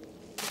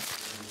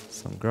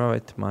 Some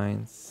gravity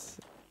mines.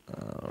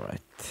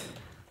 Alright.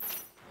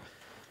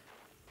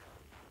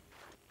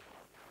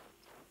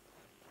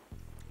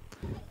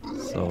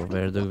 So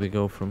where do we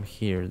go from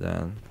here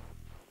then?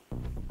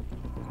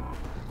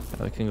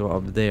 We can go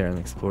up there and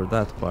explore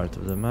that part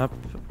of the map.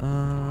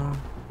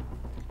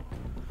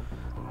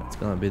 It's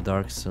gonna be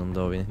dark soon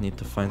though. We need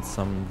to find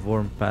some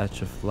warm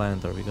patch of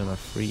land or we're gonna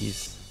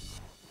freeze.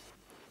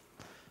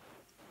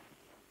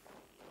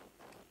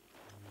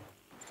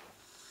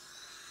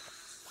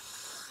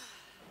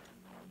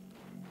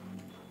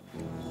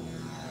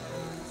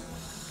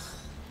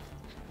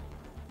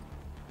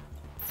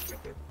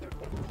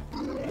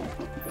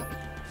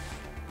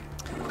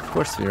 Of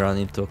course we run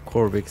into a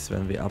Corvix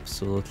when we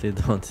absolutely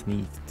don't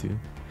need to.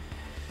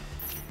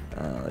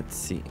 Let's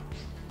see.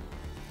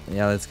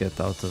 Yeah, let's get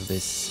out of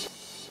this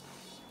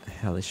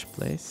hellish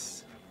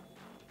place.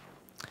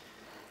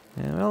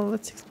 Yeah, well,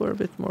 let's explore a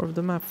bit more of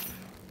the map.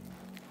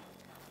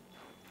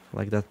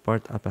 Like that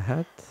part up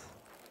ahead.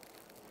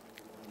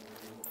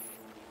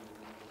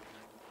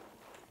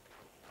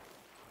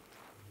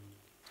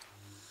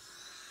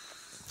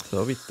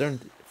 So we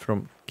turned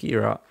from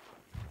Kira,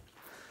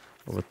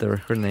 or whatever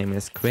her name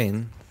is,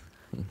 Queen,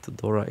 into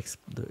Dora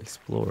the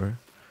Explorer.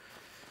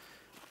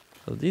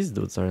 So these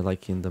dudes are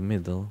like in the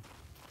middle.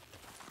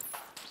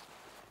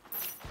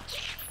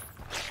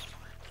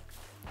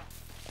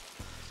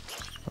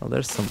 Oh,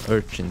 there's some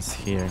urchins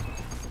here.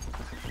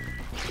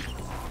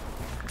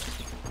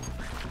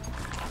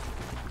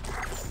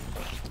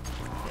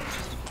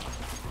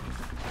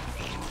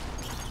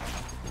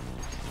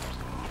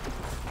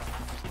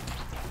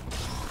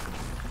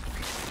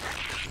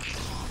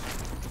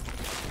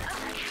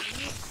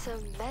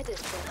 Some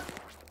medicine.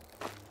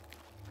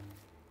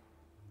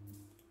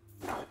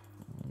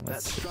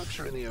 That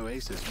structure in the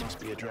oasis must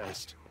be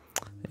addressed.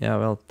 Yeah,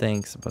 well,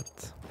 thanks,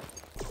 but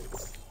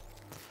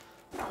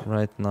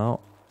right now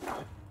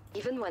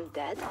Even when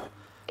dead,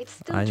 it's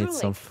still I need drooling.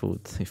 some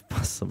food, if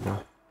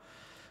possible.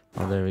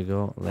 Oh, there we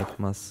go. Leg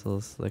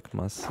muscles, leg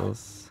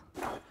muscles.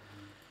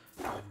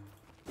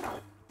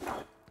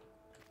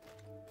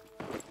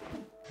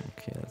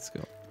 Okay, let's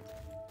go.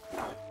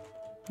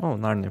 Oh,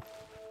 Narnia.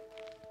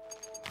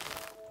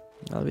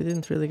 Well, we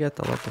didn't really get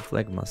a lot of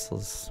leg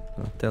muscles,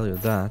 I'll tell you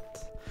that.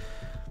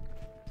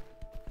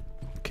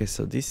 Okay,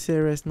 so this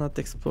area is not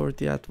explored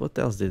yet. What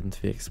else didn't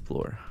we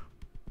explore?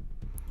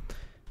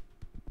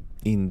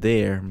 In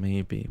there,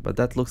 maybe. But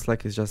that looks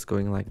like it's just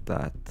going like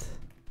that.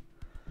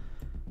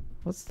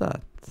 What's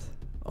that?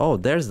 Oh,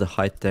 there's the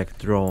high-tech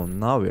drone.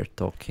 Now we're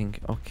talking.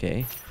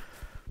 Okay.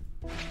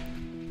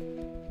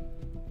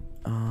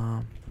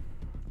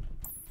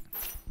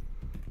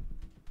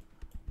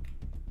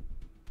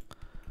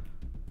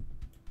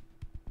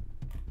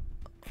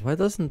 Why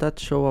doesn't that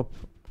show up?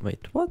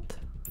 Wait, what?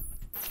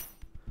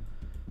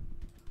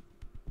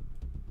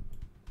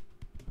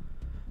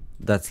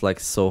 That's like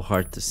so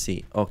hard to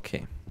see.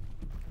 Okay.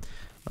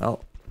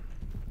 Well,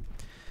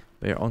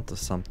 we're onto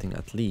something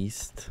at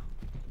least.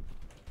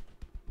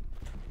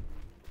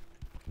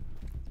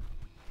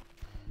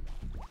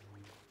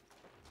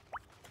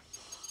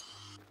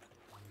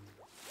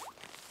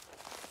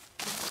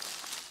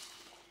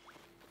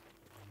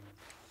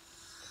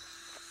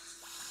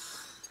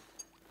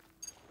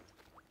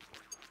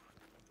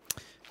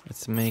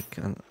 Let's make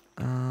an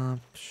I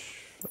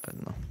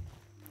don't know.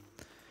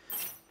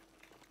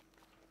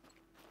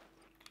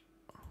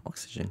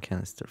 Oxygen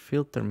canister,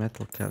 filter,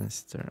 metal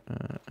canister.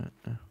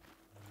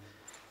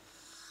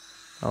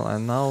 Well,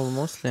 and now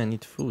mostly I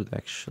need food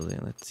actually.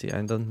 Let's see,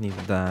 I don't need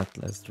that.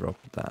 Let's drop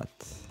that.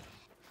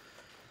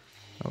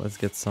 Now let's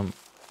get some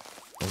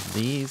of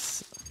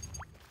these.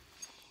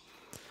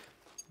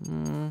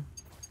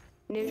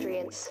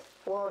 Nutrients.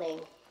 Warning.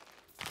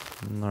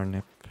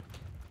 Narnip.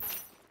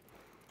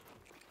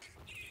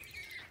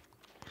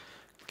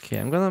 Okay,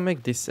 I'm gonna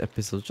make this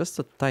episode just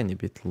a tiny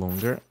bit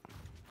longer.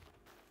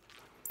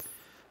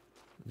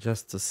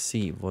 Just to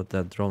see what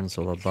that drone's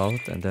all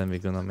about, and then we're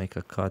gonna make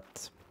a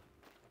cut.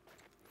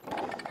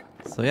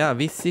 So yeah,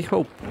 we see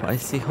hope. I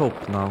see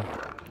hope now.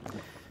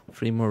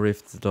 3 more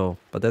rifts though,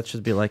 but that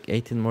should be like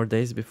 18 more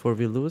days before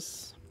we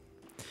lose.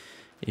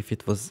 If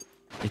it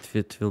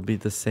will be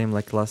the same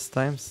like last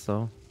time,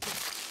 so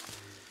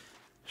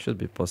should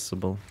be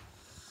possible.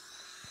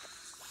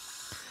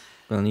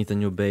 Gonna need a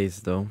new base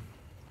though.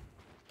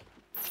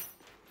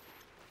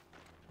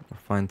 Or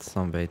find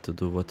some way to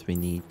do what we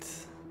need.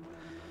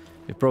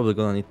 We're probably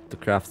gonna need to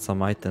craft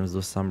some items,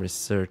 do some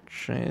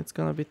research. It's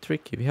gonna be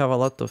tricky. We have a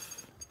lot of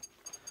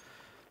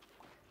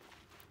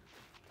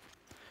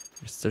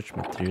research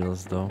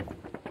materials though.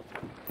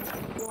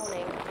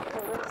 Warning.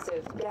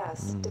 Corrosive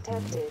gas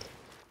detected.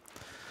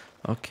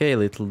 Okay,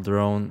 little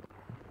drone.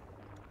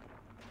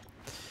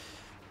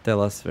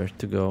 Tell us where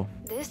to go.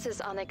 This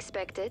is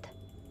unexpected.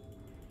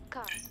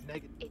 Car.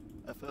 Negative.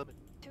 Affirmative.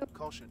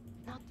 Caution.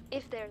 Not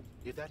if they're.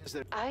 If that is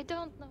their I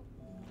don't know.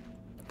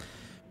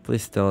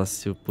 Please tell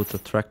us you put a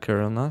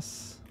tracker on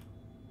us.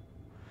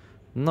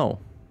 No.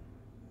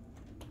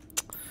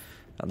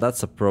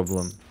 That's a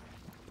problem.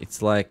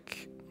 It's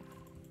like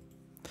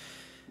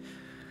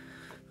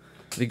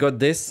we got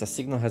this, a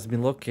signal has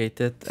been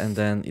located, and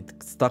then it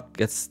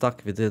gets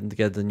stuck. We didn't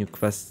get the new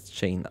quest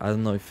chain. I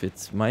don't know if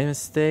it's my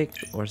mistake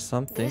or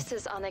something. This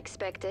is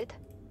unexpected.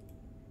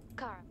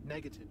 Car.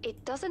 negative.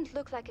 It doesn't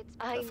look like it's.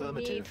 I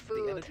Affirmative. need The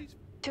food. energies.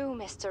 2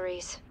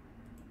 mysteries.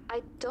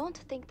 I don't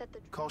think that the.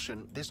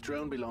 Caution. This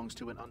drone belongs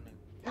to an unknown.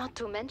 Not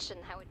to mention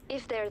how it.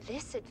 If they're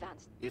this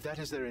advanced. If that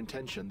is their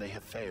intention, they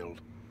have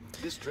failed.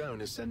 This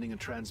drone is sending a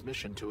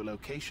transmission to a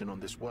location on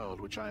this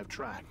world which I have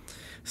tracked.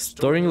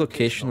 Storing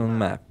location on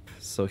map.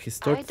 So he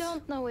stored. I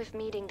don't know if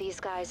meeting these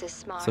guys is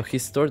smart. So he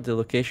stored the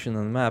location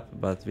on map,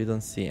 but we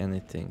don't see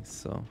anything.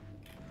 So,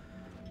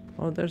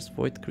 oh, there's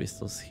void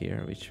crystals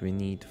here, which we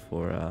need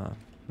for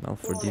well,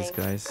 for these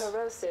guys.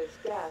 Corrosive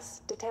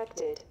gas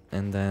detected.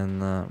 And then,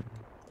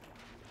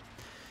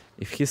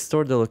 if he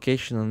stored the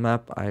location on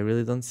map, I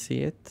really don't see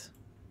it.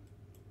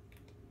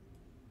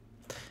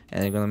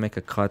 And I'm gonna make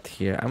a cut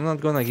here. I'm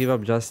not gonna give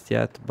up just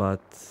yet,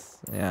 but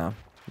yeah,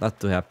 not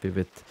too happy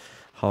with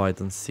how I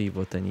don't see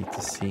what I need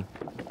to see.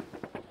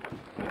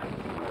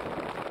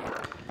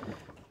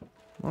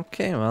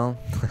 Okay, well,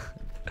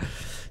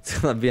 it's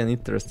gonna be an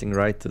interesting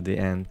ride to the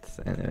end.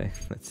 Anyway,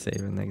 let's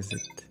save and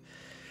exit.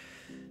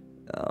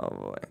 Oh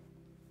boy.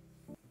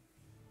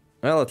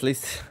 Well, at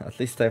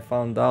least I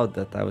found out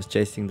that I was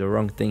chasing the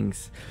wrong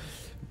things.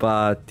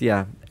 But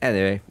yeah,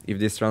 anyway, if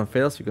this run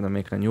fails, we're gonna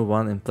make a new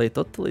one and play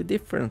totally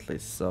differently.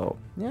 So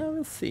yeah,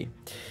 we'll see.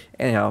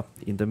 Anyhow,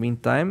 in the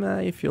meantime,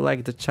 if you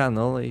like the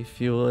channel, if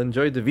you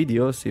enjoy the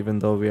videos, even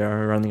though we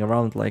are running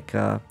around like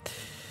a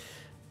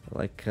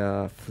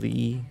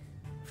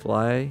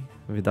fly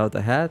without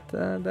a hat,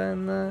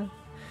 then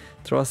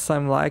throw us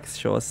some likes,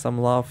 show us some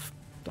love.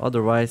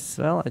 Otherwise,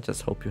 well, I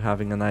just hope you're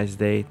having a nice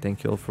day.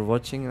 Thank you all for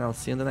watching, and I'll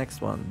see you in the next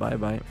one. Bye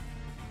bye.